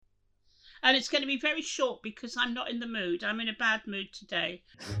And it's going to be very short because I'm not in the mood. I'm in a bad mood today.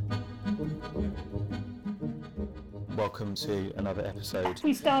 Welcome to another episode.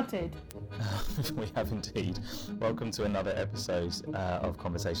 We started. We have indeed. Welcome to another episode of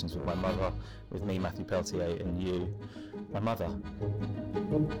Conversations with My Mother, with me, Matthew Peltier, and you, my mother.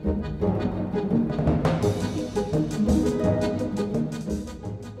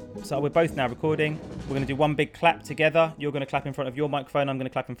 So we're both now recording. We're going to do one big clap together. You're going to clap in front of your microphone. I'm going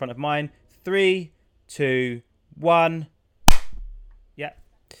to clap in front of mine. 3, 2, 1. Yeah.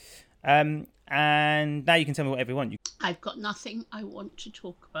 And now you can tell me whatever you want. I've got nothing I want to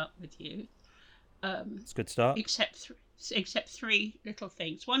talk about with you. It's a good start. Except three little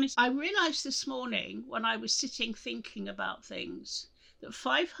things. One is I realised this morning when I was sitting thinking about things that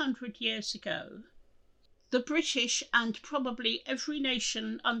 500 years ago, the British and probably every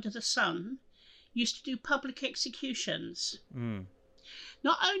nation under the sun used to do public executions.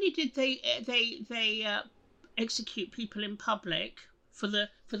 Not only did they execute people in public for the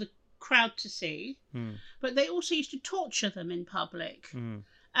crowd to see, but they also used to torture them in public.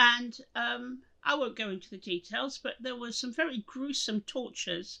 And I won't go into the details, but there were some very gruesome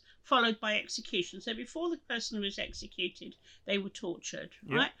tortures followed by execution. So before the person was executed, they were tortured,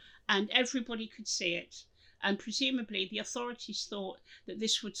 right? And everybody could see it. And presumably the authorities thought that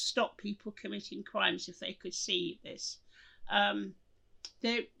this would stop people committing crimes if they could see this.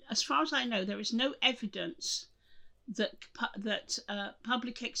 As far as I know, there is no evidence that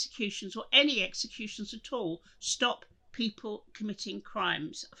public executions or any executions at all stop people committing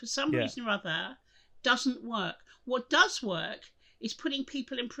crimes. For some reason or other, doesn't work. What does work is putting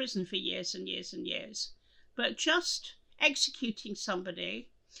people in prison for years and years and years. But just executing somebody,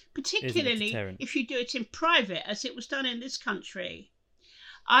 particularly if you do it in private, as it was done in this country.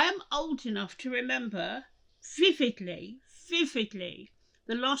 I am old enough to remember vividly,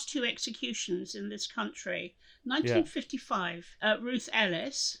 the last two executions in this country. 1955, Ruth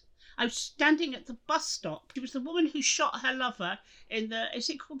Ellis. I was standing at the bus stop. She was the woman who shot her lover in is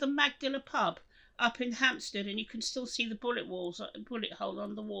it called the Magdala pub up in Hampstead, and you can still see the bullet hole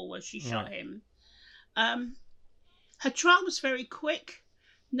on the wall where she shot him. Her trial was very quick.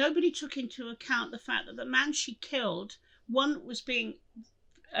 Nobody took into account the fact that the man she killed, one, was being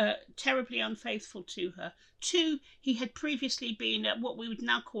terribly unfaithful to her. 2, he had previously been what we would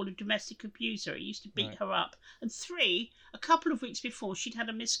now call a domestic abuser. He used to beat her up. And 3, a couple of weeks before, she'd had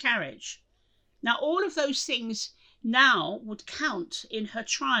a miscarriage. Now, all of those things now would count in her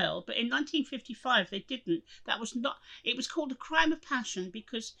trial, but in 1955 they didn't. It was called a crime of passion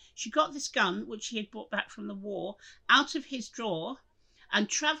because she got this gun, which she had brought back from the war, out of his drawer and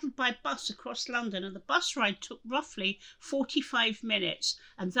travelled by bus across London, and the bus ride took roughly 45 minutes,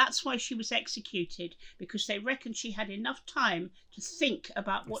 and that's why she was executed, because they reckoned she had enough time to think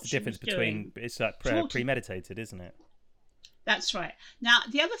about what she was doing. It's like premeditated, isn't it? That's right. Now,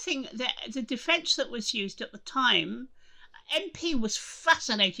 the other thing, the defence that was used at the time, MP was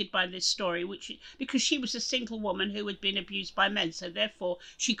fascinated by this story, because she was a single woman who had been abused by men, so therefore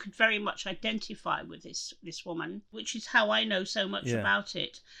she could very much identify with this woman, which is how I know so much about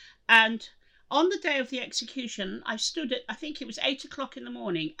it. And on the day of the execution, I stood at, I think it was 8 o'clock in the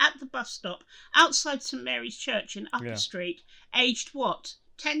morning, at the bus stop outside St Mary's Church in Upper Street, aged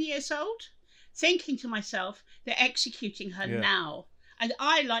 10 years old, thinking to myself, they're executing her now. And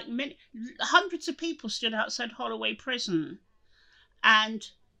I, like hundreds of people, stood outside Holloway Prison, and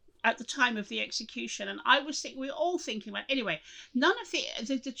at the time of the execution, and I was we were all thinking about. Anyway, none of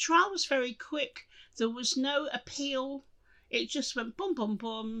the trial was very quick. There was no appeal. It just went boom, boom,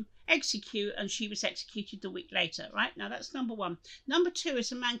 boom, execute, and she was executed the week later. Right, now that's number 1. Number 2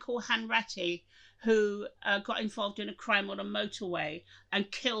 is a man called Hanratty, who got involved in a crime on a motorway and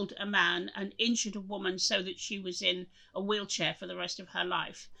killed a man and injured a woman so that she was in a wheelchair for the rest of her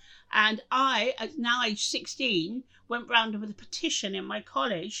life. And I, at now age 16, went round with a petition in my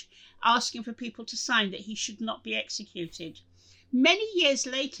college asking for people to sign that he should not be executed. Many years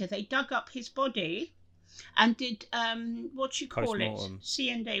later, they dug up his body and did CND,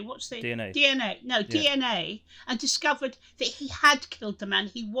 what's the DNA, and discovered that he had killed the man.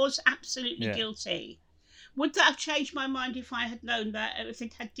 He was absolutely guilty. Would that have changed my mind if I had known that, if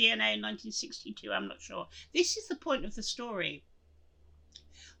it had DNA in 1962? I'm not sure. This is the point of the story.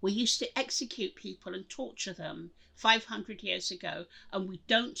 We used to execute people and torture them 500 years ago, and we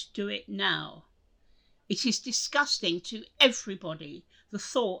don't do it now. It is disgusting to everybody, the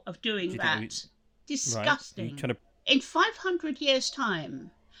thought of doing that. Disgusting. Right. In 500 years'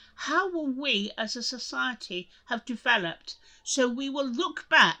 time, how will we as a society have developed so we will look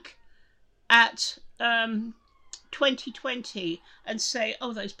back at 2020 and say,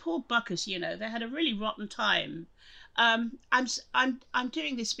 oh, those poor buggers, they had a really rotten time. I'm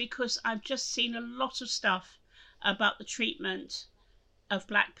doing this because I've just seen a lot of stuff about the treatment of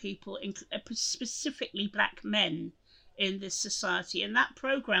black people, specifically black men in this society. And that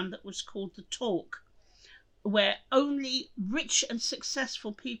program that was called The Talk, where only rich and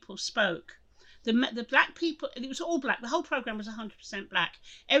successful people spoke. The black people, it was all black. The whole program was 100% black.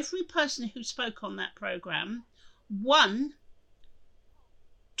 Every person who spoke on that program, one,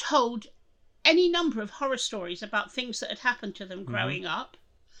 told any number of horror stories about things that had happened to them growing up,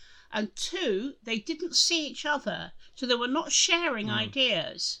 and two, they didn't see each other, so they were not sharing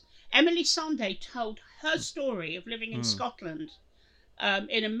ideas. Emily Sandé told her story of living in Scotland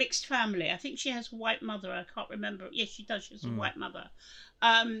in a mixed family. I think she has a white mother. I can't remember. Yes, she does. She has a white mother.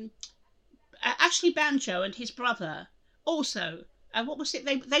 Ashley Banjo and his brother also. What was it?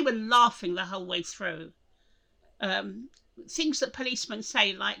 They were laughing the whole way through. Things that policemen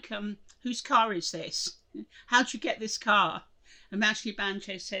say, like, whose car is this? How'd you get this car? And Ashley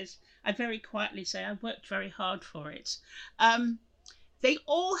Banjo says, I very quietly say, I worked very hard for it. They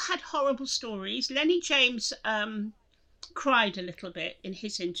all had horrible stories. Lenny James cried a little bit in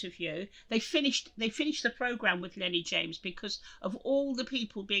his interview. They finished the program with Lenny James because of all the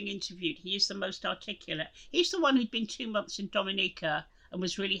people being interviewed, he is the most articulate. He's the one who'd been 2 months in Dominica and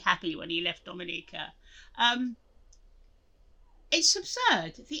was really happy when he left Dominica. It's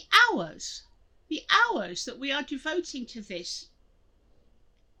absurd. The hours that we are devoting to this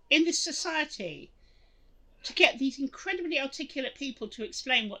in this society to get these incredibly articulate people to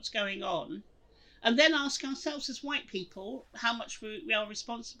explain what's going on, and then ask ourselves as white people how much we are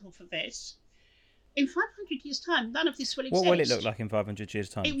responsible for this. In 500 years' time, none of this will exist. What will it look like in 500 years'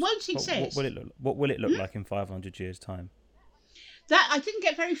 time? It won't exist. What will it look like in 500 years' time? That I didn't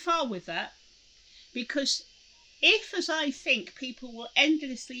get very far with that, because if, as I think, people will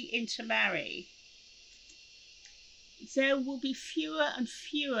endlessly intermarry, there will be fewer and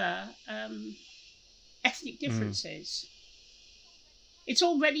fewer ethnic differences. It's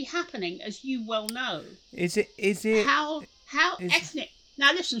already happening, as you well know. Is it? How ethnic?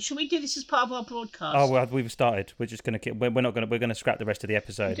 Now listen, shall we do this as part of our broadcast? Oh well, we've started. We're just going to. We're going to scrap the rest of the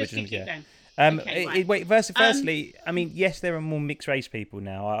episode. Firstly, I mean, yes, there are more mixed race people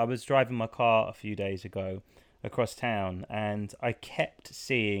now. I was driving my car a few days ago across town, and I kept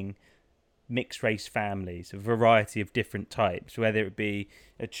seeing mixed race families, a variety of different types, whether it be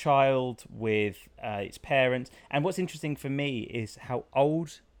a child with its parents. And what's interesting for me is how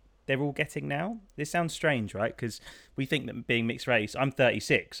old they're all getting now. This sounds strange, right? Because we think that being mixed race, I'm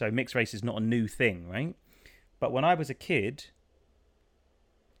 36, so mixed race is not a new thing, right? But when I was a kid,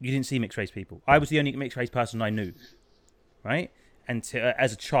 you didn't see mixed race people. I was the only mixed race person I knew, right? And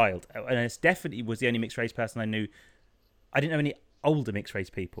as a child, and it definitely was the only mixed race person I knew. I didn't know any older mixed race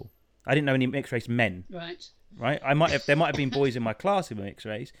people. I didn't know any mixed race men. Right. There might have been boys in my class who were mixed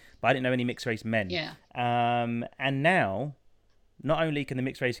race, but I didn't know any mixed race men. Yeah. And now, not only can the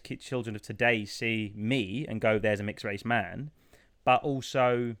mixed race children of today see me and go, "There's a mixed race man," but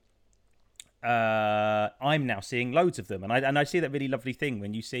also I'm now seeing loads of them, and I see that really lovely thing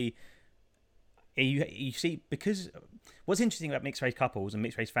when you see. You see, because what's interesting about mixed race couples and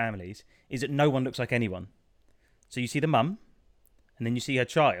mixed race families is that no one looks like anyone. So you see the mum, and then you see her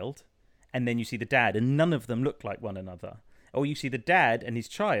child, and then you see the dad, and none of them look like one another. Or you see the dad and his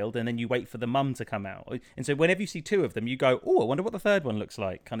child, and then you wait for the mum to come out. And so whenever you see two of them, you go, oh, I wonder what the third one looks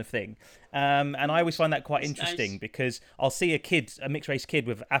like, kind of thing. And I always find that quite interesting, because I'll see a mixed-race kid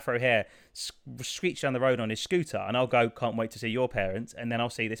with afro hair screech down the road on his scooter, and I'll go, can't wait to see your parents. And then I'll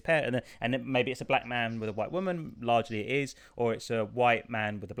see this pair, and then maybe it's a black man with a white woman, largely it is, or it's a white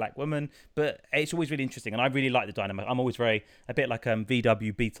man with a black woman. But it's always really interesting, and I really like the dynamic. I'm always a bit like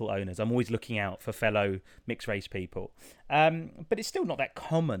VW Beetle owners. I'm always looking out for fellow mixed-race people. But it's still not that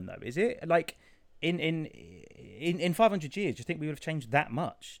common, though, is it? Like in 500 years, do you think we would have changed that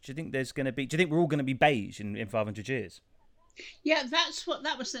much? Do you think we're all going to be beige in 500 years? Yeah,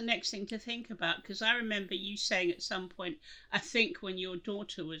 that was the next thing to think about, because I remember you saying at some point, I think when your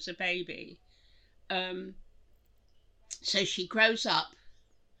daughter was a baby, so she grows up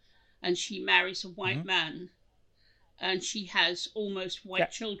and she marries a white man, and she has almost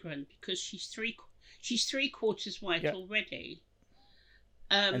white children, because she's three quarters white already.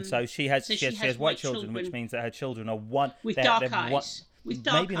 And so she has white children, which means that her children are one with dark eyes.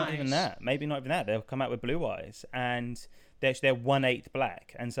 Maybe not even that. They'll come out with blue eyes, and they're 1/8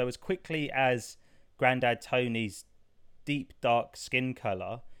 black. And so as quickly as Grandad Tony's deep dark skin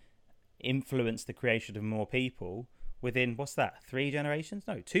color influenced the creation of more people, within 3 generations?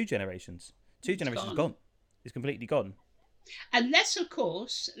 No, 2 generations. 2 generations gone. It's completely gone. Unless, of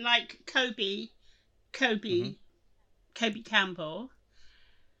course, like Kobe Campbell,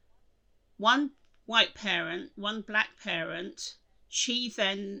 one white parent, one black parent, she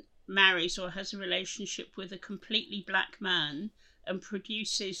then marries or has a relationship with a completely black man and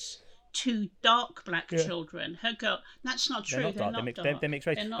produces 2 dark black children. Her girl, that's not true. They're not dark. They're mixed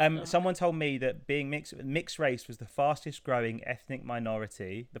race. Someone told me that being mixed race was the fastest growing ethnic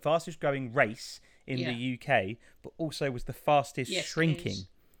minority, the fastest growing race in the UK, but also was the fastest shrinking,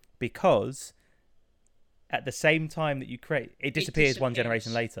 because at the same time that you create, it disappears one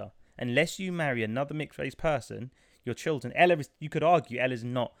generation later. Unless you marry another mixed race person, your children, you could argue Ella's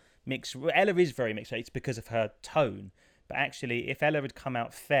not mixed. Ella is very mixed race because of her tone, but actually, if Ella had come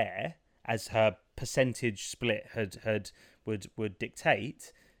out fair, as her percentage split would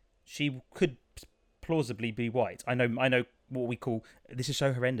dictate, she could plausibly be white. I know what we call, this is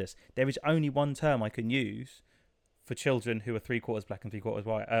so horrendous. There is only one term I can use for children who are 3/4 black and 3/4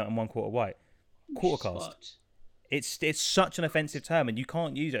 white and 1/4 white. Quarter caste. It's such an offensive term, and you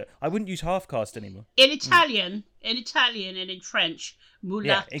can't use it. I wouldn't use half caste anymore. In Italian and in French,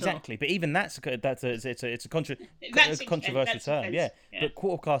 mulatto. Yeah, exactly. But even it's a controversial term. Yeah. But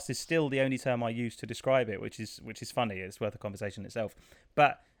quarter caste is still the only term I use to describe it, which is funny. It's worth a conversation itself.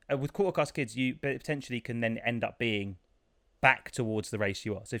 But with quarter caste kids, you potentially can then end up being back towards the race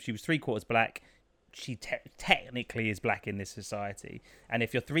you are. So if she was 3/4 black, she technically is black in this society. And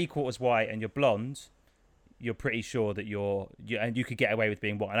if you're 3/4 white and you're blonde, you're pretty sure that and you could get away with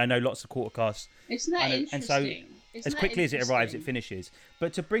being white. And I know lots of quarter caste. Isn't that interesting? And so, as quickly as it arrives, it finishes.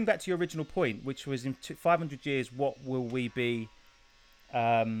 But to bring back to your original point, which was in 500 years, what will we be?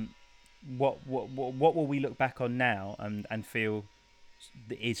 What will we look back on now and feel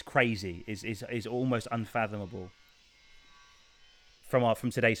is crazy, is almost unfathomable from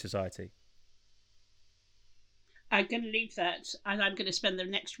today's society? I'm going to leave that, and I'm going to spend the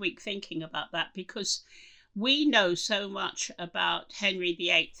next week thinking about that, because we know so much about Henry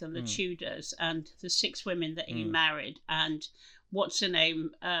VIII and the Tudors and the 6 women that he married, and what's her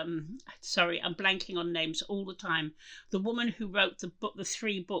name? Sorry, I'm blanking on names all the time. The woman who wrote the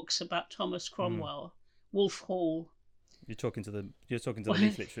 3 books about Thomas Cromwell, Wolf Hall. You're talking to the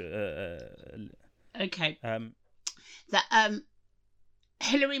leaflet. Okay.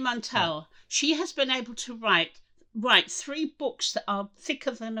 Hilary Mantel. She has been able to write 3 books that are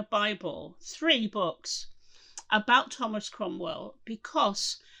thicker than a Bible. 3 books about Thomas Cromwell,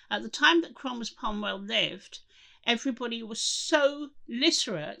 because at the time that Cromwell lived, everybody was so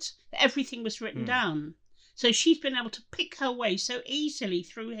literate that everything was written down. So she's been able to pick her way so easily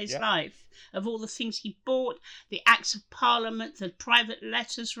through his life, of all the things he bought, the Acts of Parliament, the private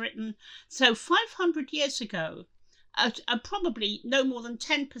letters written. So 500 years ago, probably no more than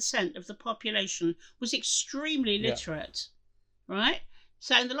 10% of the population was extremely literate, right?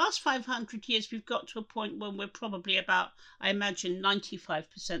 So in the last 500 years, we've got to a point when we're probably about, I imagine,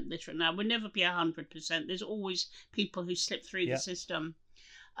 95% literate now. We'll never be 100%. There's always people who slip through the system.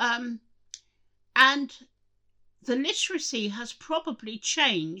 And the literacy has probably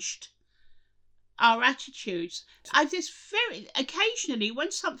changed our attitudes. Occasionally,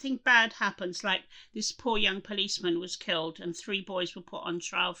 when something bad happens, like this poor young policeman was killed and 3 boys were put on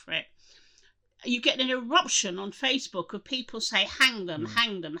trial for it, you get an eruption on Facebook of people say, hang them,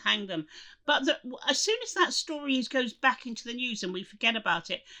 hang them, hang them. But as soon as that story goes back into the news and we forget about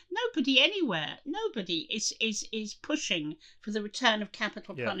it, nobody is pushing for the return of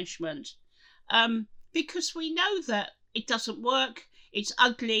capital punishment. Because we know that it doesn't work. It's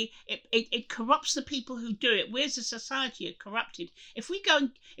ugly. It corrupts the people who do it. We as a society are corrupted.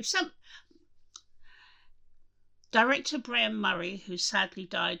 Director Graham Murray, who sadly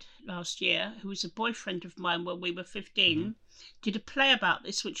died last year, who was a boyfriend of mine when we were 15, did a play about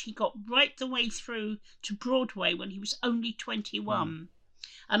this, which he got right the way through to Broadway when he was only 21.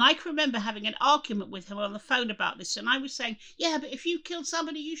 And I can remember having an argument with him on the phone about this, and I was saying, yeah, but if you killed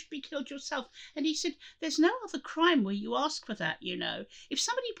somebody, you should be killed yourself. And he said, there's no other crime where you ask for that, you know. If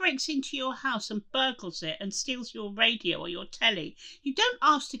somebody breaks into your house and burgles it and steals your radio or your telly, you don't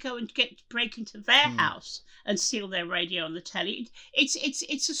ask to go and break into their house and steal their radio and the telly.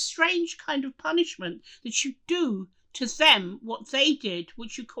 It's a strange kind of punishment that you do to them what they did,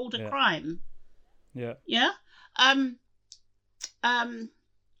 which you called a crime. Yeah. Yeah?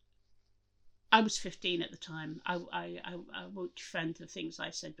 I was 15 at the time. I won't defend the things I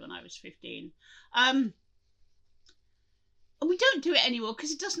said when I was 15. We don't do it anymore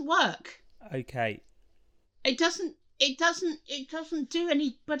because it doesn't work. Okay. It doesn't do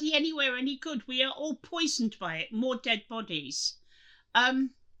anybody anywhere any good. We are all poisoned by it. More dead bodies.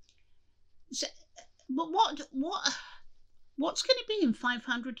 So But what's going to be in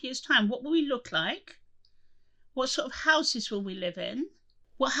 500 years' time? What will we look like? What sort of houses will we live in?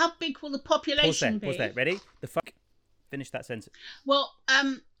 Well, how big will the population be? Pause there. Ready? Finish that sentence. Well,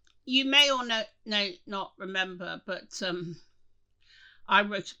 you may or not remember, but I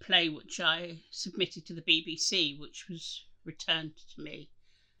wrote a play which I submitted to the BBC, which was returned to me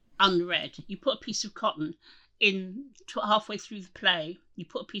unread. You put a piece of cotton in halfway through the play, you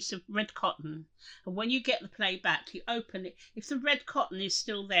put a piece of red cotton, and when you get the play back, you open it. If the red cotton is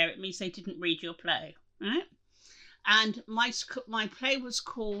still there, it means they didn't read your play, right? And my play was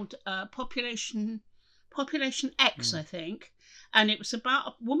called Population X, I think, and it was about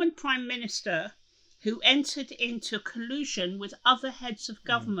a woman prime minister who entered into collusion with other heads of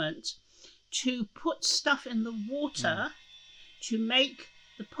government to put stuff in the water to make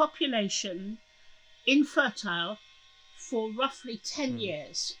the population infertile for roughly 10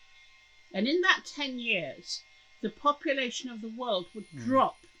 years. And in that 10 years, the population of the world would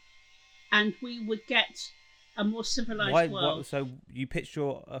drop and we would get a more civilized world. So you pitched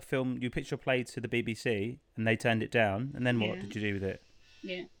your play to the BBC and they turned it down, and then what did you do with it?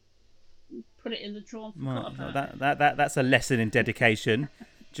 Yeah. Put it in the drawer and forgot about it. That's a lesson in dedication.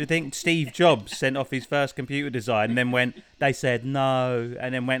 Do you think Steve Jobs sent off his first computer design and then they said no,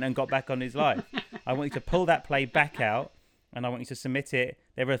 and then went and got back on his life? I want you to pull that play back out and I want you to submit it.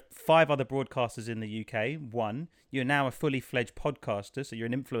 There are 5 other broadcasters in the UK. 1, you're now a fully fledged podcaster, so you're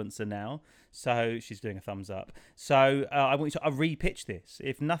an influencer now. So she's doing a thumbs up. So I want you to re-pitch this.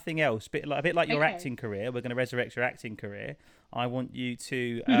 If nothing else, a bit like your acting career, we're going to resurrect your acting career. I want you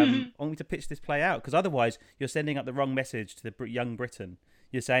to pitch this play out, because otherwise you're sending up the wrong message to the young Britain.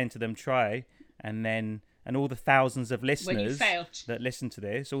 You're saying to them, try, and all the thousands of listeners that listen to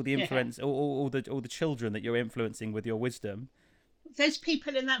this, all the influence, all the children that you're influencing with your wisdom. There's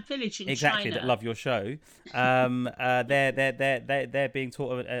people in that village in China that love your show. They're being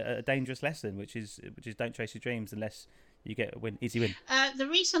taught a dangerous lesson, which is don't chase your dreams unless you get a easy win. The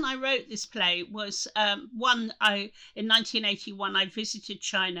reason I wrote this play was in 1981 I visited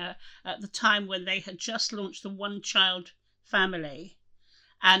China at the time when they had just launched the one-child family.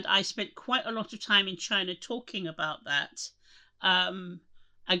 And I spent quite a lot of time in China talking about that, and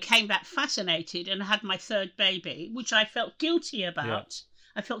came back fascinated and had my 3rd baby, which I felt guilty about.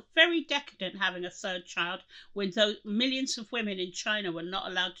 Yeah. I felt very decadent having a 3rd child when those millions of women in China were not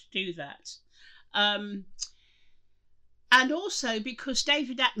allowed to do that. And also because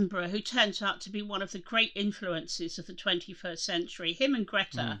David Attenborough, who turns out to be one of the great influences of the 21st century, him and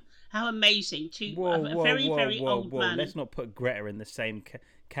Greta... How amazing to a very old man. Let's not put Greta in the same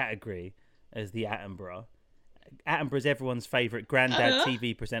category as the Attenborough. Attenborough's everyone's favourite granddad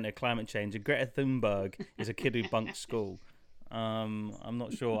TV presenter, climate change, and Greta Thunberg is a kid who bunked school. I'm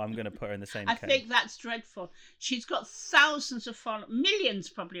not sure I'm going to put her in the same category. I think that's dreadful. She's got thousands of followers, millions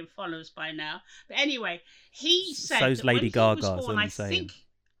probably of followers by now. But anyway, he said so's Lady Gaga, born, I think...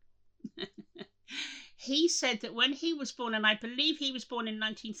 He said that when he was born, and I believe he was born in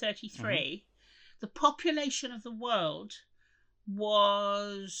 1933, the population of the world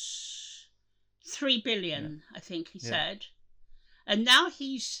was 3 billion, I think he said. And now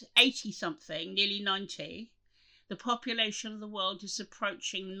he's 80-something, nearly 90. The population of the world is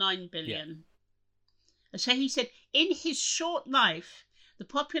approaching 9 billion. Yeah. And so he said, in his short life, the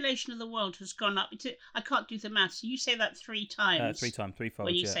population of the world has gone up. I can't do the maths. You say that 3 times. 3 times, threefold.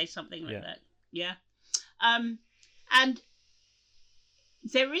 When you say something like that. Yeah. And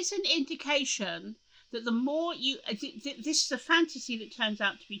there is an indication that the more you... This is a fantasy that turns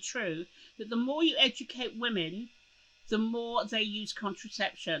out to be true, that the more you educate women, the more they use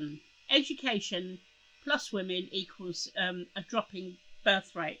contraception. Education plus women equals a dropping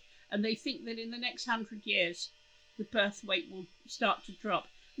birth rate. And they think that in the next 100 years, the birth rate will start to drop.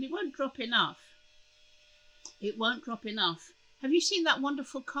 And it won't drop enough. It won't drop enough. Have you seen that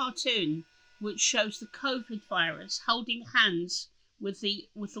wonderful cartoon which shows the COVID virus holding hands with the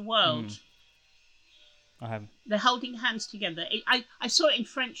world? I have. They're holding hands together. I saw it in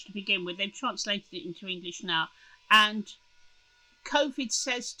French to begin with. They've translated it into English now. And COVID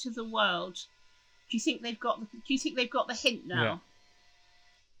says to the world, "Do you think they've got the hint now?"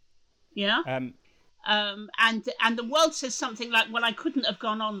 Yeah. And the world says something like, "Well, I couldn't have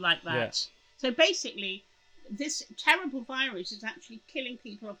gone on like that." Yeah. So basically, this terrible virus is actually killing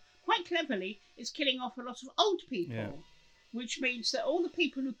people off. Quite cleverly, it's killing off a lot of old people, which means that all the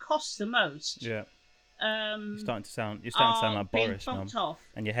people who cost the most. Yeah. You're starting to sound like Boris now,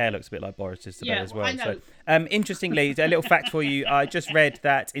 and your hair looks a bit like Boris's today as well. I know. So, interestingly, a little fact for you: I just read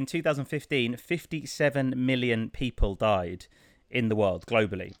that in 2015, 57 million people died in the world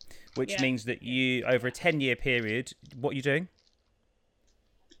globally, which means that you, over a 10-year period, what are you doing?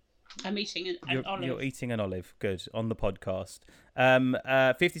 I'm eating an olive. You're eating an olive. Good. On the podcast.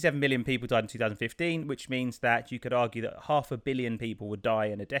 57 million people died in 2015, which means that you could argue that 500 million people would die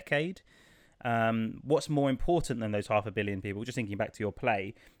in a decade. What's more important than those 500 million people, just thinking back to your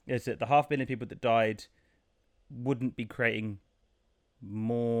play, is that the 500 million people that died wouldn't be creating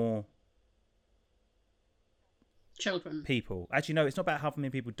more children. People. Actually, no, it's not about 500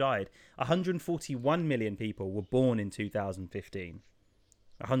 million people died. 141 million people were born in 2015.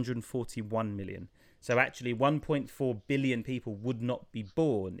 141 million. So actually 1.4 billion people would not be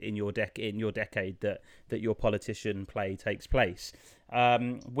born in your decade that your politician play takes place.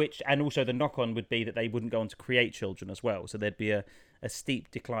 Which, and also the knock-on would be that they wouldn't go on to create children as well. So there'd be a steep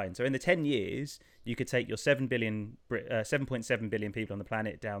decline. So in the 10 years, you could take your 7.7 billion people on the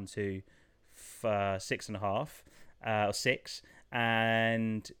planet down to 6.5 or 6,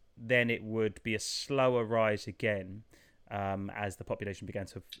 and then it would be a slower rise again. As the population began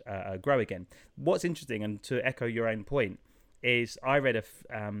to grow again. What's interesting, and to echo your own point, is I read a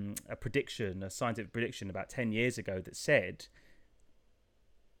scientific prediction about 10 years ago that said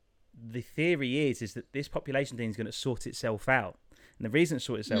the theory is that this population thing is going to sort itself out. And the reason it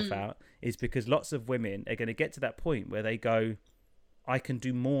sorts itself out is because lots of women are going to get to that point where they go, I can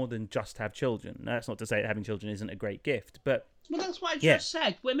do more than just have children. Now, that's not to say that having children isn't a great gift, but... Well, that's what I just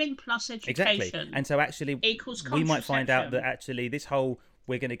said. Women plus education. Exactly. And so actually, equals we might find out that actually this whole...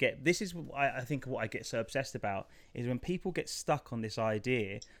 We're going to get... This is, I think, what I get so obsessed about, is when people get stuck on this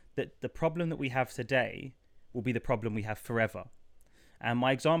idea that the problem that we have today will be the problem we have forever. And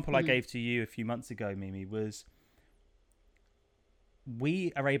my example I gave to you a few months ago, Mimi, was...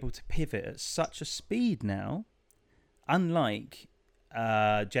 We are able to pivot at such a speed now, unlike...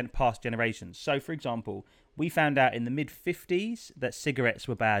 past generations. So, for example, we found out in the mid-50s that cigarettes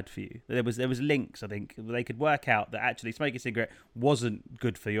were bad for you. There was links, I think. They could work out that actually smoking a cigarette wasn't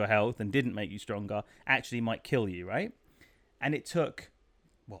good for your health and didn't make you stronger, actually might kill you, right? And it took,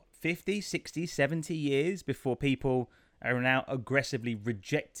 50, 60, 70 years before people are now aggressively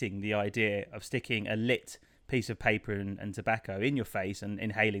rejecting the idea of sticking a lit piece of paper and tobacco in your face and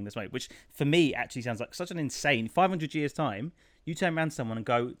inhaling the smoke, which for me actually sounds like such an insane 500 years time. You turn around to someone and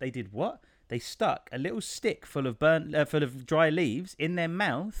go, they did what? They stuck a little stick full of dry leaves in their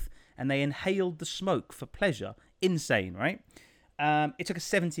mouth and they inhaled the smoke for pleasure. Insane, right? It took us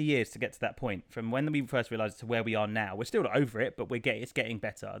 70 years to get to that point, from when we first realised to where we are now. We're still not over it, but it's getting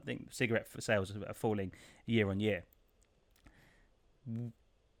better. I think cigarette sales are falling year on year.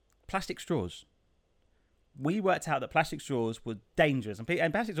 Plastic straws. We worked out that plastic straws were dangerous, and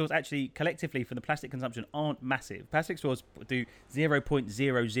plastic straws actually collectively for the plastic consumption aren't massive. Plastic straws do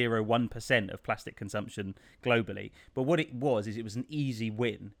 0.001% of plastic consumption globally, but what it was is it was an easy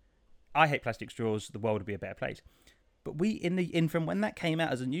win. I hate plastic straws, the world would be a better place. But from when that came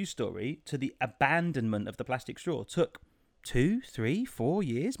out as a news story to the abandonment of the plastic straw took 2, 3, 4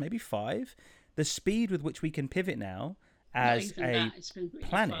 years, maybe 5. The speed with which we can pivot now as a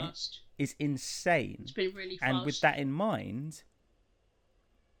planet is insane. It's been really fast. And with that in mind,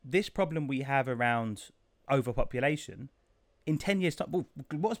 this problem we have around overpopulation, in 10 years' time,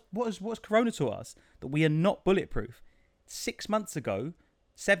 what's Corona to us? That we are not bulletproof. 8 months ago,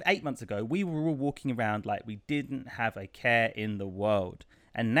 we were all walking around like we didn't have a care in the world.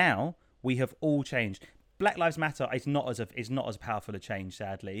 And now we have all changed. Black Lives Matter is not as powerful a change,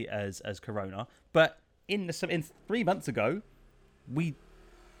 sadly, as Corona. But in 3 months ago, we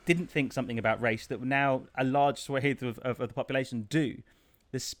didn't think something about race that now a large swathe of the population do.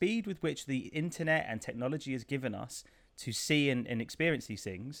 The speed with which the internet and technology has given us to see and experience these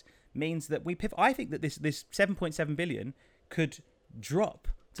things means that I think that this 7.7 billion could drop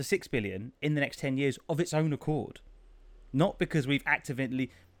to 6 billion in the next 10 years of its own accord. Not because we've actively...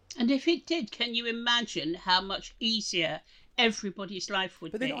 And if it did, can you imagine how much easier everybody's life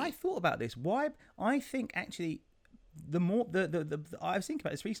would be? But then I thought about this. Why? I think actually... I was thinking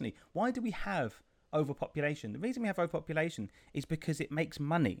about this recently. Why do we have overpopulation? The reason we have overpopulation is because it makes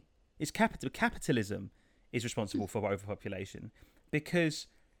money. It's capitalism is responsible for overpopulation, because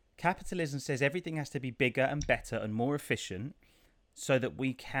capitalism says everything has to be bigger and better and more efficient so that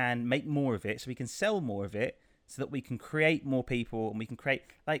we can make more of it, so we can sell more of it, so that we can create more people, and we can create...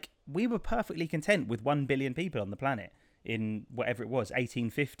 we were perfectly content with 1 billion people on the planet in whatever it was,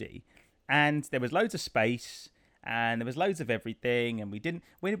 1850. And there was loads of space... and there was loads of everything, and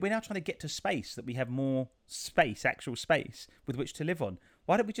we're now trying to get to space, that we have more space, actual space with which to live on.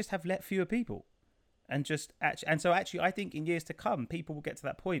 Why don't we just have fewer people? And so I think in years to come, people will get to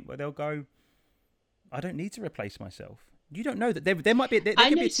that point where they'll go, I don't need to replace myself. You don't know that there might be there I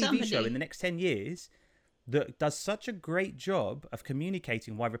could be know a TV show somebody- in the next 10 years that does such a great job of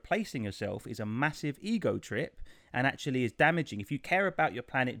communicating why replacing yourself is a massive ego trip and actually is damaging. If you care about your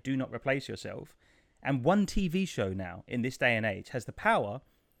planet, do not replace yourself. And one TV show now in this day and age has the power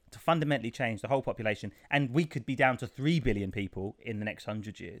to fundamentally change the whole population, and we could be down to 3 billion people in the next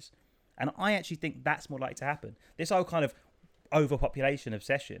 100 years. And I actually think that's more likely to happen. This whole kind of overpopulation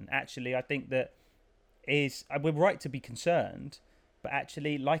obsession, actually, I think that we're right to be concerned, but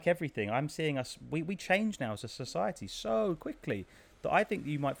actually, like everything, I'm seeing we change now as a society so quickly that I think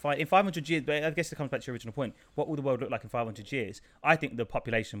you might find in 500 years, but I guess it comes back to your original point, what will the world look like in 500 years? I think the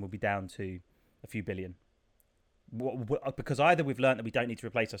population will be down to a few billion. Because either we've learned that we don't need to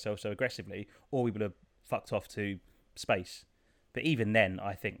replace ourselves so aggressively, or we will have fucked off to space. But even then,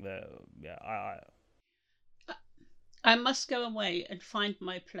 I think that, I must go away and find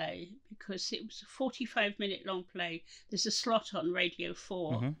my play because it was a 45-minute long play. There's a slot on Radio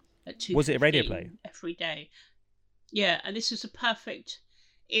 4 at 2:15 Was it a radio play? every day. Yeah, and this was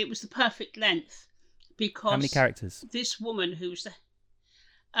it was the perfect length because how many characters? This woman who's the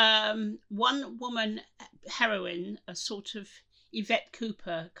one woman heroine, a sort of Yvette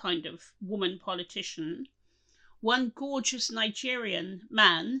Cooper kind of woman politician, one gorgeous Nigerian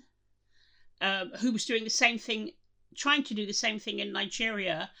man who was doing the same thing, trying to do the same thing in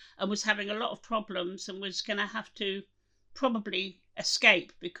Nigeria, and was having a lot of problems and was going to have to probably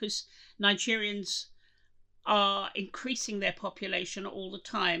escape because Nigerians are increasing their population all the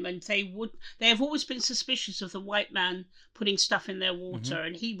time, and they have always been suspicious of the white man putting stuff in their water,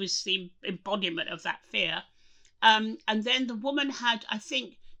 and he was the embodiment of that fear. And then the woman had, I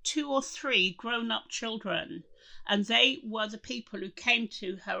think, 2 or 3 grown-up children, and they were the people who came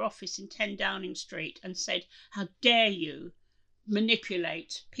to her office in 10 Downing Street and said, "How dare you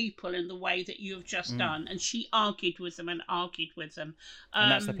manipulate people in the way that you have just done?" And she argued with them and argued with them.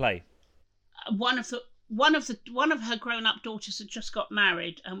 And that's the play. One of her grown-up daughters had just got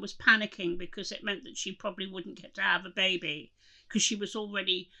married and was panicking because it meant that she probably wouldn't get to have a baby because she was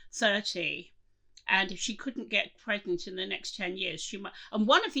already 30. And if she couldn't get pregnant in the next 10 years, she might. And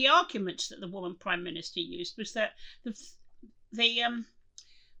one of the arguments that the woman prime minister used was that the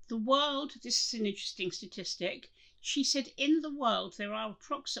world. This is an interesting statistic. She said, in the world there are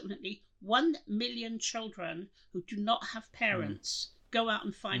approximately 1 million children who do not have parents. Go out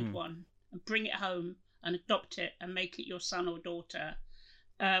and find one and bring it home and adopt it and make it your son or daughter,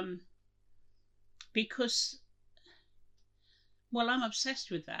 because. Well, I'm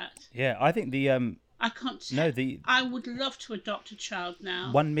obsessed with that. Yeah, I think I can't. I would love to adopt a child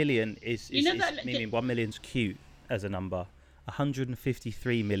now. 1 million is 1 million's cute as a number.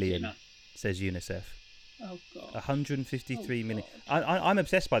 153 million says UNICEF. Oh God. 153 million. I'm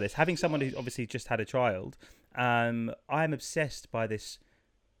obsessed by this. Having someone who's obviously just had a child, I'm obsessed by this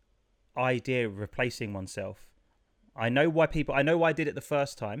idea of replacing oneself. I know why I did it the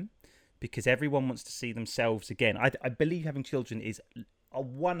first time. Because everyone wants to see themselves again. I believe having children is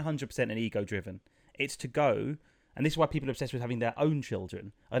 100% an ego-driven. It's to go, and this is why people are obsessed with having their own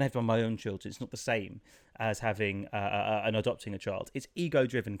children. I don't have my own children. It's not the same as having and adopting a child. It's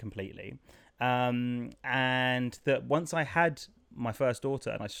ego-driven completely. And that once I had my first daughter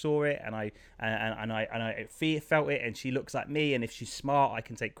and I saw it and I felt it, and she looks like me, and if she's smart I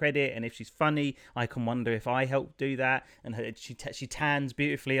can take credit, and if she's funny I can wonder if I helped do that, and she tans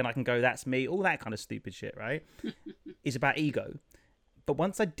beautifully and I can go, that's me, all that kind of stupid shit, right? Is about ego. But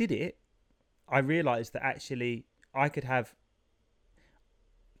once I did it, I realized that actually I could have.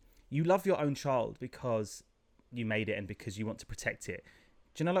 You love your own child because you made it and because you want to protect it.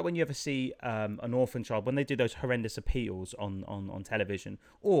 Do you know, like when you ever see an orphan child, when they do those horrendous appeals on television,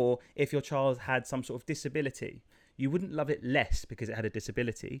 or if your child had some sort of disability, you wouldn't love it less because it had a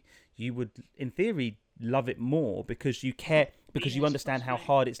disability. You would, in theory, love it more because you care, because you understand how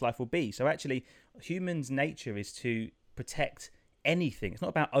hard its life will be. So actually, humans' nature is to protect anything. It's not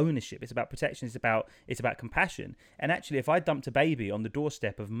about ownership. It's about protection. It's about compassion. And actually, if I dumped a baby on the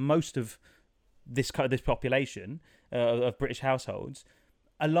doorstep of most of this population of British households,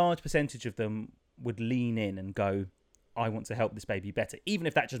 a large percentage of them would lean in and go, I want to help this baby better. Even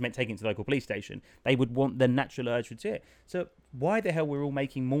if that just meant taking it to the local police station, they would want the natural urge to do it. So why the hell we're all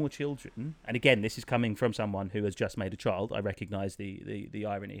making more children? And again, this is coming from someone who has just made a child. I recognise the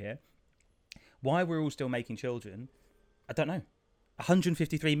irony here. Why we're all still making children, I don't know.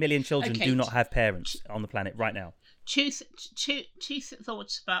 153 million children do not have parents on the planet right now. Two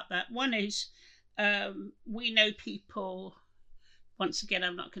thoughts about that. One is, we know people. Once again,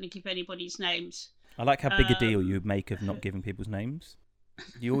 I'm not going to give anybody's names. I like how big a deal you make of not giving people's names.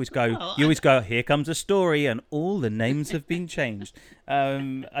 You always go. Well, You always go. Here comes a story, and all the names have been changed.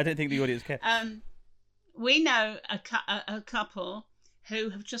 I don't think the audience care. We know a couple who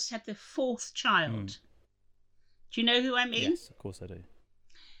have just had their 4th child. Do you know who I mean? Yes, of course I do.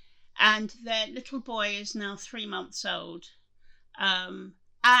 And their little boy is now 3 months old.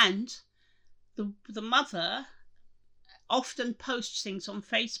 And the mother often posts things on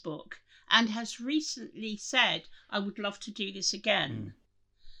Facebook and has recently said, I would love to do this again.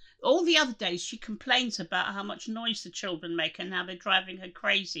 All the other days she complains about how much noise the children make and how they're driving her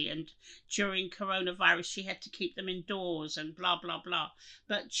crazy, and during coronavirus she had to keep them indoors and blah blah blah.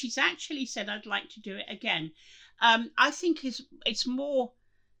 But she's actually said, I'd like to do it again. I think it's more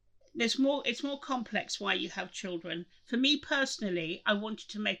complex why you have children. For me personally, I wanted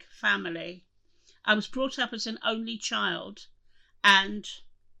to make a family. I was brought up as an only child, and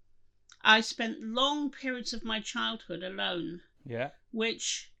I spent long periods of my childhood alone. Yeah.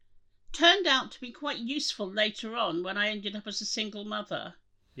 Which turned out to be quite useful later on when I ended up as a single mother.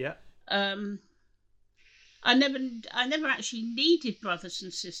 Yeah. I never actually needed brothers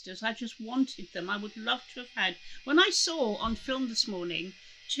and sisters. I just wanted them. I would love to have had. When I saw on film this morning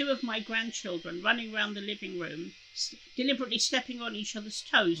 2 of my grandchildren running around the living room, deliberately stepping on each other's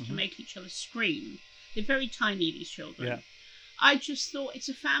toes to make each other scream. They're very tiny, these children. Yeah. I just thought, it's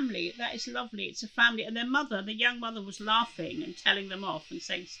a family. That is lovely. It's a family. And their mother, the young mother, was laughing and telling them off and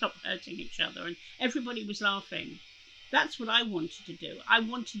saying, stop hurting each other. And everybody was laughing. That's what I wanted to do. I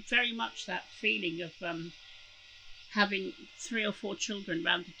wanted very much that feeling of having 3 or 4 children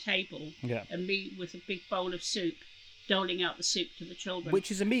round the table, and me with a big bowl of soup, doling out the soup to the children. Which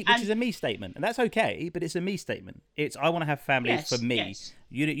is a me statement, and that's okay, but it's a me statement. It's, I want to have families for me. Yes.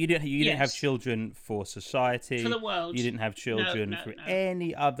 You didn't have children for society, for the world. You didn't have children for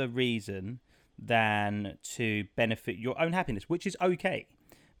any other reason than to benefit your own happiness, which is okay.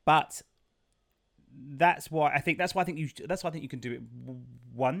 But that's why I think you can do it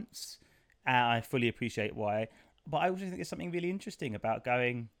once. I fully appreciate why, but I also think there's something really interesting about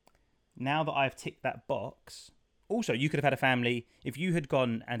going, now that I've ticked that box. Also, you could have had a family if you had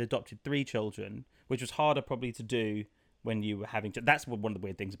gone and adopted 3 children, which was harder probably to do when you were having. That's one of the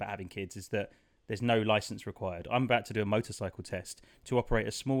weird things about having kids, is that there's no license required. I'm about to do a motorcycle test to operate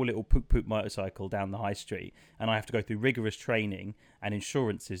a small little poop motorcycle down the high street, and I have to go through rigorous training and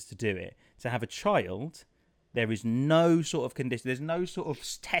insurances to do it. To have a child, there is no sort of condition. There's no sort of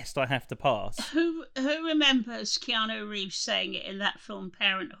test I have to pass. Who remembers Keanu Reeves saying it in that film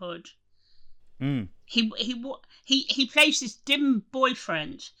Parenthood? He plays this dim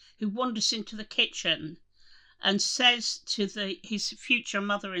boyfriend who wanders into the kitchen and says to his future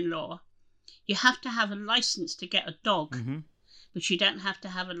mother-in-law, you have to have a license to get a dog, but you don't have to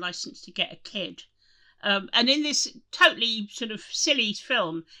have a license to get a kid. And in this totally sort of silly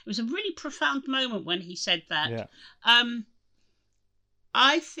film, it was a really profound moment when he said that. Yeah.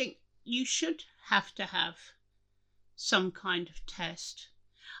 I think you should have to have some kind of test.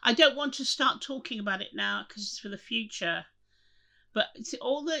 I don't want to start talking about it now because it's for the future. But it's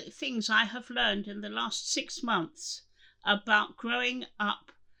all the things I have learned in the last 6 months about growing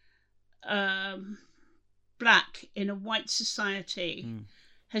up black in a white society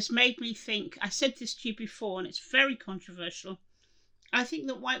has made me think, I said this to you before and it's very controversial, I think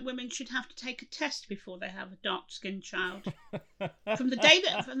that white women should have to take a test before they have a dark-skinned child. From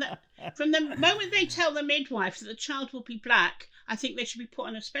the moment they tell the midwife that the child will be black, I think they should be put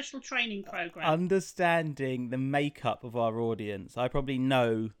on a special training program. Understanding the makeup of our audience, I probably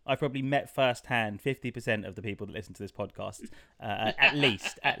met firsthand 50% of the people that listen to this podcast. At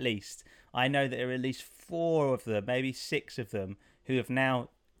least. I know that there are at least 4 of them, maybe 6 of them, who have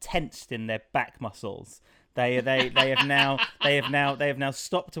now tensed in their back muscles. They have now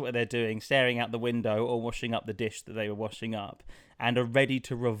stopped what they're doing, staring out the window or washing up the dish that they were washing up, and are ready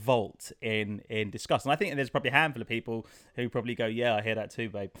to revolt in disgust. And I think there's probably a handful of people who probably go, yeah, I hear that too,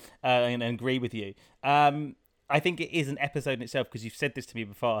 babe, and agree with you. I think it is an episode in itself because you've said this to me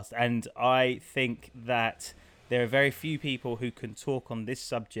before, and I think that there are very few people who can talk on this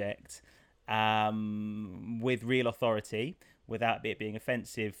subject with real authority without it being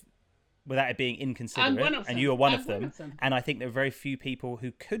offensive, without it being inconsiderate, and you are one of them. And I think there are very few people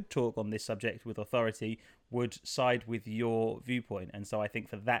who could talk on this subject with authority would side with your viewpoint. And so I think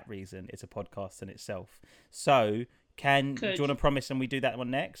for that reason, it's a podcast in itself. So do you want to promise and we do that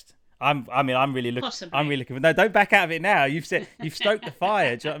one next? I'm really looking. Possibly. I'm really looking. No, don't back out of it now. You've stoked the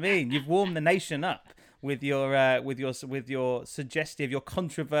fire. Do you know what I mean? You've warmed the nation up with your suggestive, your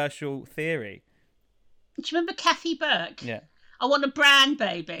controversial theory. Do you remember Kathy Burke? Yeah. I want a brown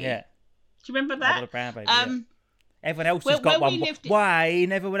baby. Yeah. Do you remember that? I want a brown baby. Everyone else has got one. Why?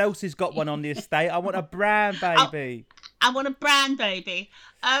 Everyone else has got one on the estate. I want a brown baby. I want a brown baby.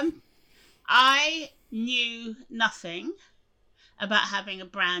 I knew nothing about having a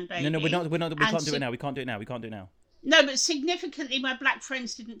brown baby. No, we can't do it now. We can't do it now. No, but significantly, my black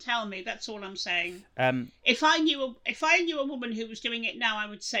friends didn't tell me. That's all I'm saying. If I knew a woman who was doing it now, I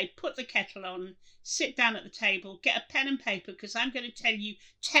would say, put the kettle on, sit down at the table, get a pen and paper, because I'm going to tell you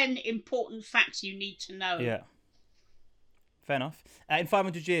 10 important facts you need to know. Yeah. Fair enough. In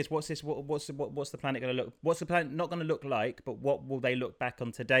 500 years, what's the planet going to look? What's the planet not going to look like? But what will they look back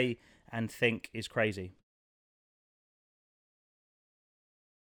on today and think is crazy?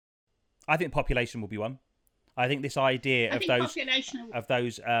 I think population will be one. I think this idea of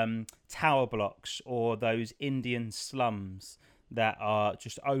those tower blocks or those Indian slums that are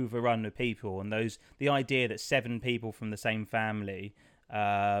just overrun with people, and the idea that 7 people from the same family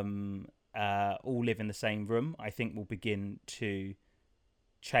all live in the same room, I think will begin to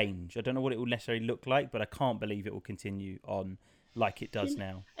change. I don't know what it will necessarily look like, but I can't believe it will continue on like it does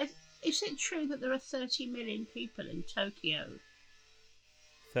now. Is it true that there are 30 million people in Tokyo?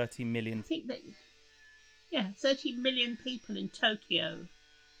 30 million? I think that... Yeah, 30 million people in Tokyo.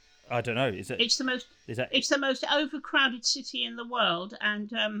 I don't know. It's the most overcrowded city in the world,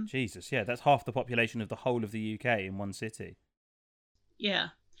 and Jesus, yeah, that's half the population of the whole of the UK in one city.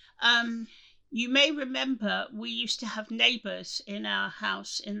 Yeah, you may remember we used to have neighbours in our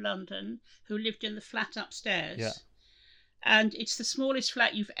house in London who lived in the flat upstairs. Yeah, and it's the smallest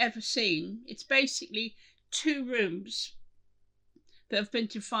flat you've ever seen. It's basically 2 rooms that have been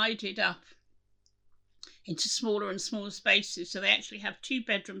divided up into smaller and smaller spaces. So they actually have 2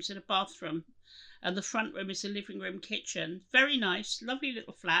 bedrooms and a bathroom, and the front room is a living room kitchen. Very nice, lovely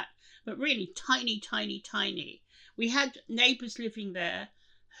little flat, but really tiny, tiny, tiny. We had neighbours living there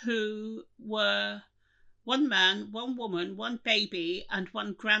who were 1 man, 1 woman, 1 baby, and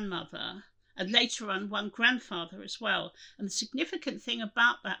 1 grandmother, and later on 1 grandfather as well. And the significant thing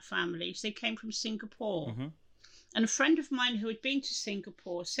about that family is they came from Singapore. Mm-hmm. And a friend of mine who had been to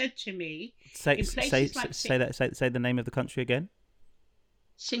Singapore said to me, say the name of the country again.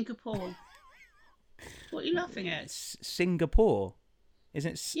 Singapore. What are you laughing at? Singapore,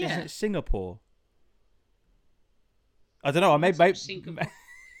 isn't it Singapore? I don't know. I Singapore.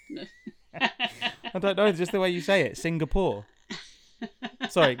 No. I don't know. Just the way you say it, Singapore.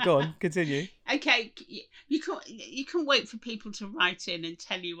 Sorry, go on. Continue. Okay, you can wait for people to write in and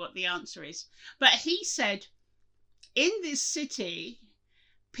tell you what the answer is. But he said, in this city,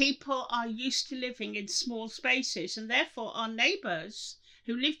 people are used to living in small spaces, and therefore our neighbours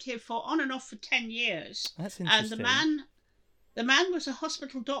who lived here for on and off for 10 years. That's interesting. And the man was a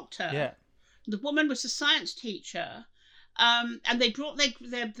hospital doctor. Yeah. The woman was a science teacher. And they brought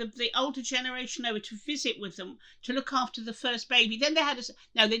the older generation over to visit with them to look after the first baby. Then they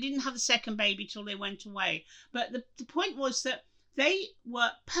they didn't have the second baby till they went away. But the point was that they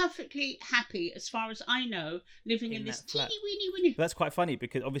were perfectly happy, as far as I know, living in this teeny weeny. That's quite funny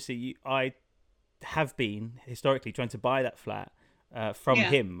because obviously I have been historically trying to buy that flat from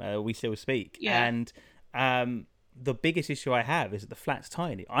him. We still speak, and the biggest issue I have is that the flat's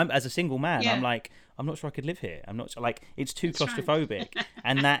tiny. As a single man, I'm not sure I could live here. I'm not like it's too claustrophobic,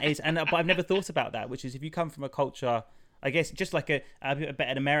 right. But I've never thought about that. Which is if you come from a culture, I guess just like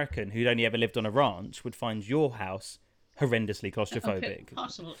an American who'd only ever lived on a ranch would find your house horrendously claustrophobic.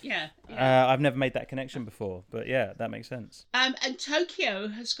 Possible, yeah. I've never made that connection before, but yeah, that makes sense. And Tokyo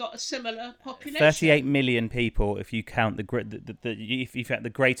has got a similar population. 38 million people, if you count the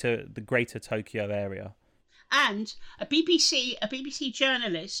greater Tokyo area. And a BBC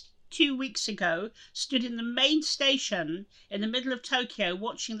journalist 2 weeks ago stood in the main station in the middle of Tokyo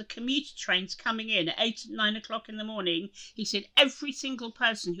watching the commuter trains coming in at 8 and 9 o'clock in the morning. He said every single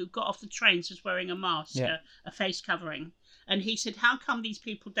person who got off the trains was wearing a mask, a face covering. And he said, how come these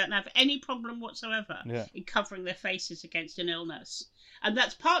people don't have any problem whatsoever in covering their faces against an illness? And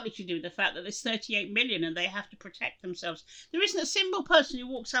that's partly to do with the fact that there's 38 million and they have to protect themselves. There isn't a single person who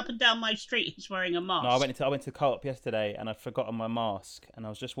walks up and down my street who's wearing a mask. No, I went to Co-op yesterday and I'd forgotten my mask, and I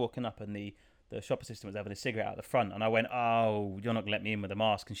was just walking up and the shop assistant was having a cigarette out the front, and I went, oh, you're not going to let me in with a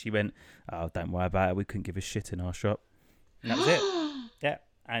mask? And she went, oh, don't worry about it, we couldn't give a shit in our shop. And that was it. Yeah.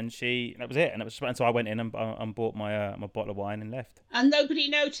 And that was it. And so I went in and bought my bottle of wine and left. And nobody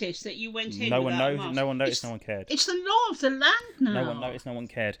noticed that you went in. No one noticed. No one noticed. No one cared. It's the law of the land now. No one noticed. No one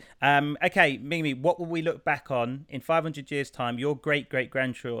cared. Okay, Mimi, what will we look back on in 500 years' time? Your great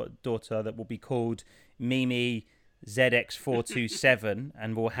granddaughter that will be called Mimi ZX427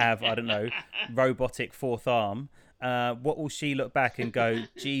 and will have, I don't know, robotic fourth arm. What will she look back and go,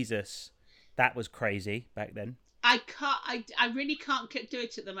 Jesus, that was crazy back then? I can't. I really can't do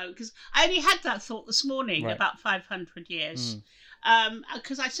it at the moment because I only had that thought this morning about 500 years.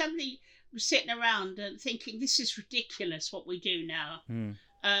 Because I suddenly was sitting around and thinking, this is ridiculous what we do now.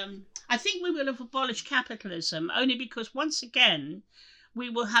 I think we will have abolished capitalism only because once again we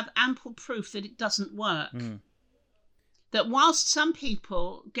will have ample proof that it doesn't work. That whilst some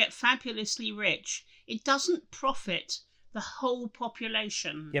people get fabulously rich, it doesn't profit the whole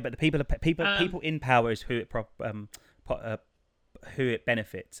population. Yeah, but the people in power is who it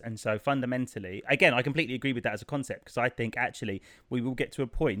benefits, and so fundamentally, again, I completely agree with that as a concept because I think actually we will get to a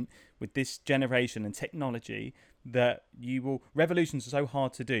point with this generation and technology that revolutions are so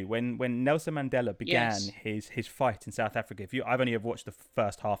hard to do. When Nelson Mandela began his fight in South Africa, I've only ever watched the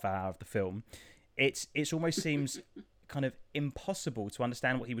first half hour of the film, it's almost seems kind of impossible to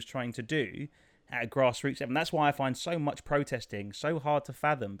understand what he was trying to do at a grassroots level. And that's why I find so much protesting so hard to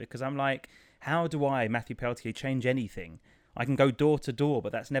fathom, because I'm like, how do I, Matthew Peltier, change anything? I can go door to door,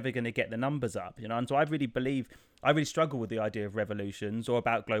 but that's never going to get the numbers up, And so I really struggle with the idea of revolutions or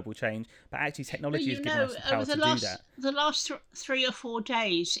about global change, but actually technology has given us the power to do that. The last 3 or 4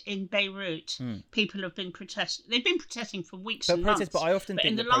 days in Beirut, people have been protesting. They've been protesting for weeks and months. But I often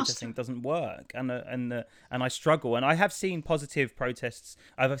think that protesting doesn't work, and I struggle. And I have seen positive protests.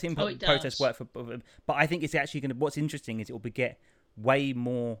 I've seen protests work but I think it's actually going to. What's interesting is it will get way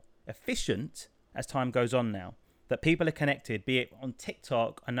more efficient as time goes on now. That people are connected, be it on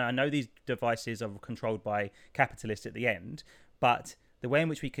TikTok. I know these devices are controlled by capitalists at the end, but the way in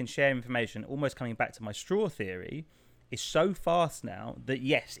which we can share information, almost coming back to my straw theory, is so fast now that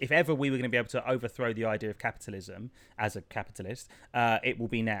yes, if ever we were going to be able to overthrow the idea of capitalism as a capitalist, it will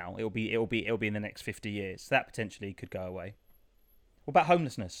be now. It'll be in the next 50 years. So that potentially could go away. What about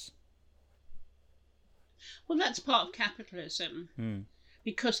homelessness? Well, that's part of capitalism.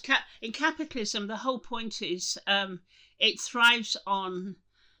 Because in capitalism, the whole point is it thrives on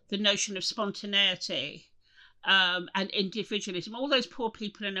the notion of spontaneity and individualism. All those poor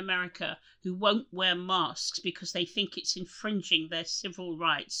people in America who won't wear masks because they think it's infringing their civil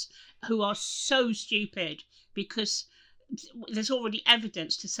rights, who are so stupid because there's already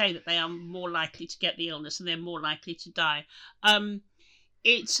evidence to say that they are more likely to get the illness and they're more likely to die.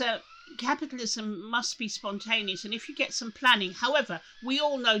 Capitalism must be spontaneous, and if you get some planning, however, we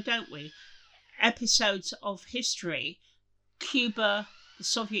all know, don't we, episodes of history, Cuba, the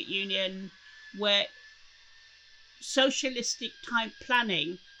Soviet Union, where socialistic type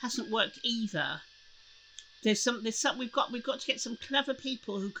planning hasn't worked either. We've got to get some clever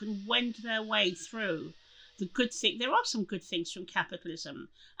people who can wend their way through the good thing. There are some good things from capitalism,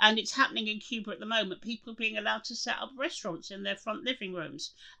 and it's happening in Cuba at the moment. People being allowed to set up restaurants in their front living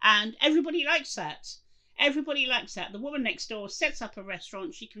rooms, and everybody likes that. Everybody likes that. The woman next door sets up a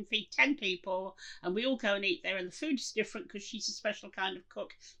restaurant. She can feed 10 people, and we all go and eat there. And the food is different because she's a special kind of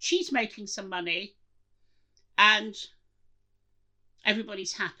cook. She's making some money, and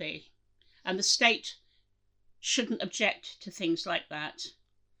everybody's happy. And the state shouldn't object to things like that.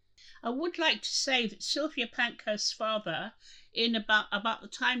 I would like to say that Sylvia Pankhurst's father, in about the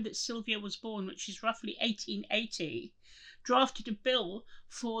time that Sylvia was born, which is roughly 1880, drafted a bill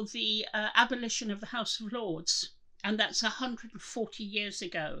for the abolition of the House of Lords, and that's 140 years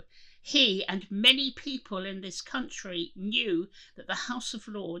ago. He and many people in this country knew that the House of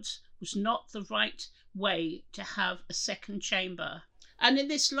Lords was not the right way to have a second chamber. And in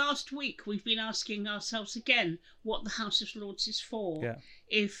this last week, we've been asking ourselves again what the House of Lords is for. Yeah.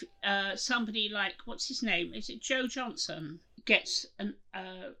 If somebody like, what's his name? Is it Joe Johnson? Gets a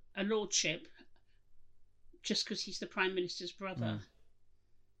lordship just because he's the Prime Minister's brother.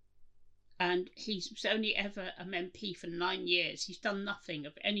 And he's only ever an MP for 9 years. He's done nothing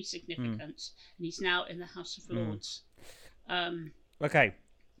of any significance. And he's now in the House of Lords. Okay,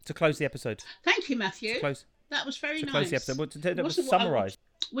 to close the episode. Thank you, Matthew. That was very nice. To close the episode. To summarise.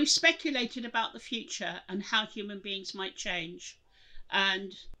 We've speculated about the future and how human beings might change.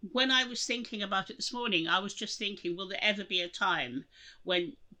 And when I was thinking about it this morning, I was just thinking, will there ever be a time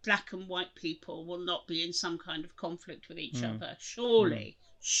when black and white people will not be in some kind of conflict with each other? Surely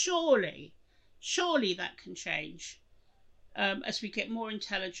that can change. As we get more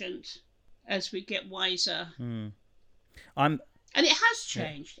intelligent, as we get wiser. And it has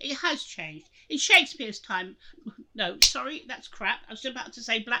changed. Yeah. It has changed. In Shakespeare's time, no, sorry, that's crap. I was about to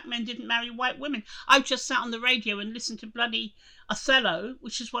say black men didn't marry white women. I've just sat on the radio and listened to bloody Othello,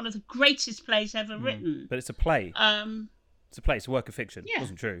 which is one of the greatest plays ever written. But it's a play. It's a play. It's a work of fiction. Yeah. It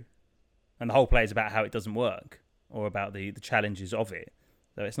wasn't true. And the whole play is about how it doesn't work, or about the challenges of it.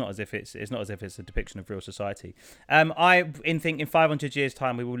 So it's not as if it's a depiction of real society. I think in 500 years'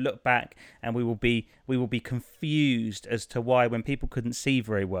 time we will look back and we will be confused as to why, when people couldn't see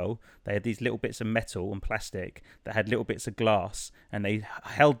very well, they had these little bits of metal and plastic that had little bits of glass, and they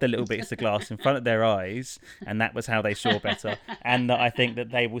held the little bits of glass in front of their eyes, and that was how they saw better. And I think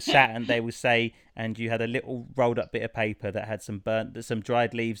that they will sat and they will say, and you had a little rolled up bit of paper that had some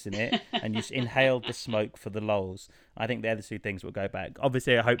dried leaves in it, and you inhaled the smoke for the lols. I think they're the two things that will go back.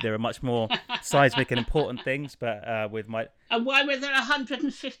 Obviously, I hope there are much more seismic and important things, but with my... And why were there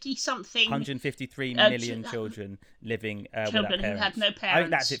 153 million children living without parents? Who had no parents. I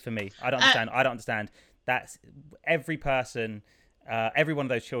think that's it for me. I don't understand. That's every person... every one of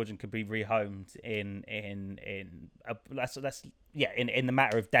those children could be rehomed in the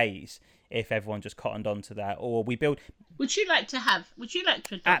matter of days if everyone just cottoned on to that. Or we build. Would you like to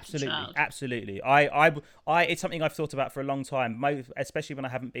adopt a child? Absolutely. I it's something I've thought about for a long time, especially when I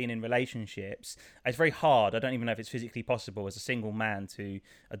haven't been in relationships. It's very hard. I don't even know if it's physically possible as a single man to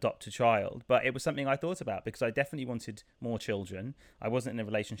adopt a child, but it was something I thought about because I definitely wanted more children. I wasn't in a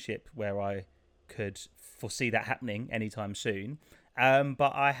relationship where I could foresee that happening anytime soon,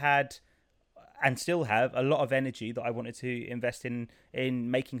 but I had and still have a lot of energy that I wanted to invest in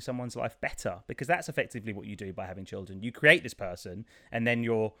making someone's life better, because that's effectively what you do by having children. You create this person and then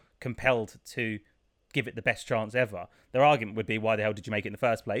you're compelled to give it the best chance ever. Their argument would be, why the hell did you make it in the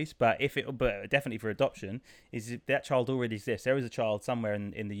first place? But definitely for adoption, is if that child already exists. There is a child somewhere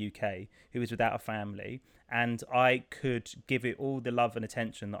in the UK who is without a family, and I could give it all the love and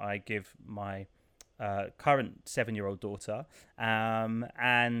attention that I give my current 7-year-old daughter,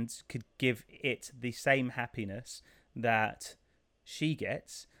 and could give it the same happiness that she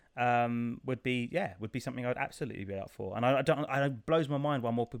gets, would be something I'd absolutely be up for. And it blows my mind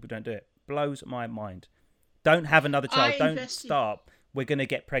why more people don't do it. Blows my mind. Don't have another child. Don't start. We're going to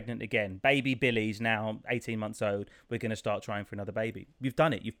get pregnant again. Baby Billy's now 18 months old. We're going to start trying for another baby. You've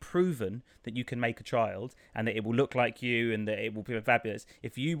done it. You've proven that you can make a child and that it will look like you and that it will be fabulous.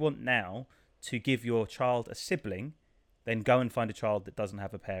 If you want now to give your child a sibling, then go and find a child that doesn't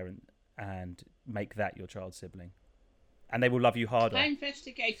have a parent and make that your child's sibling. And they will love you harder. I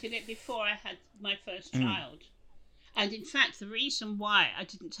investigated it before I had my first child. And in fact, the reason why I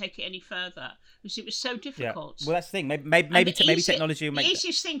didn't take it any further was it was so difficult. Yeah. Well, that's the thing. Maybe technology will make the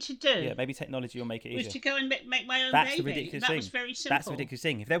easiest thing to do. Yeah, maybe technology will make it easier. Was to go and make my own baby. That's the ridiculous thing. That was very simple. That's the ridiculous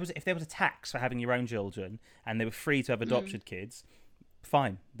thing. If there was a tax for having your own children and they were free to have adopted kids,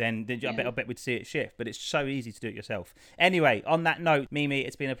 fine. Then I bet we'd see it shift. But it's so easy to do it yourself. Anyway, on that note, Mimi,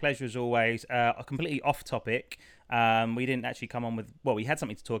 it's been a pleasure as always. Completely off topic. We didn't actually come on with... Well, we had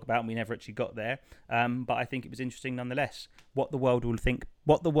something to talk about and we never actually got there. But I think it was interesting nonetheless. What the world will think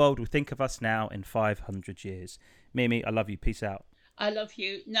of us now in 500 years. Mimi, I love you. Peace out. I love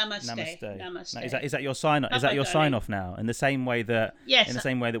you. Namaste. Namaste. Now, is that your sign? Is that your sign off now? In the same way that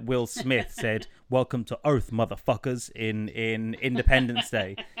Will Smith said, "Welcome to Earth, motherfuckers," in Independence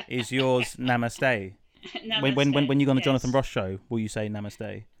Day, is yours Namaste? Namaste. When you go on the Jonathan Ross show, will you say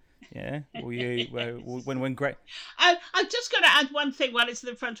Namaste? Yeah. Will you? when great. I'm just going to add one thing while it's in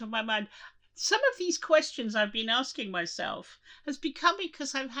the front of my mind. Some of these questions I've been asking myself has become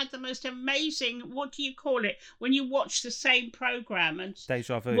because I've had the most amazing, what do you call it, when you watch the same programme and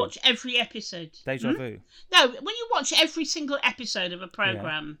Deja vu. Watch every episode. Deja vu. No, when you watch every single episode of a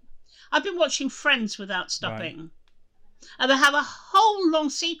programme. Yeah. I've been watching Friends without stopping. Right. And they have a whole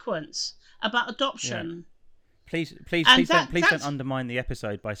long sequence about adoption. Yeah. Please don't undermine the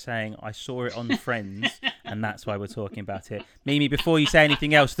episode by saying I saw it on Friends and that's why we're talking about it. Mimi, before you say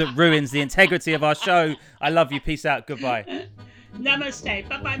anything else that ruins the integrity of our show, I love you. Peace out. Goodbye. Namaste.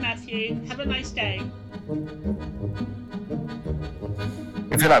 Bye-bye, Matthew. Have a nice day.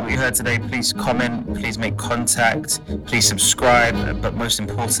 If you like what you heard today, please comment, please make contact, please subscribe, but most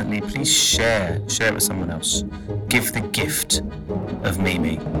importantly, please share it with someone else. Give the gift of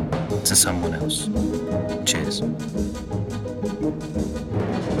Mimi to someone else. Cheers.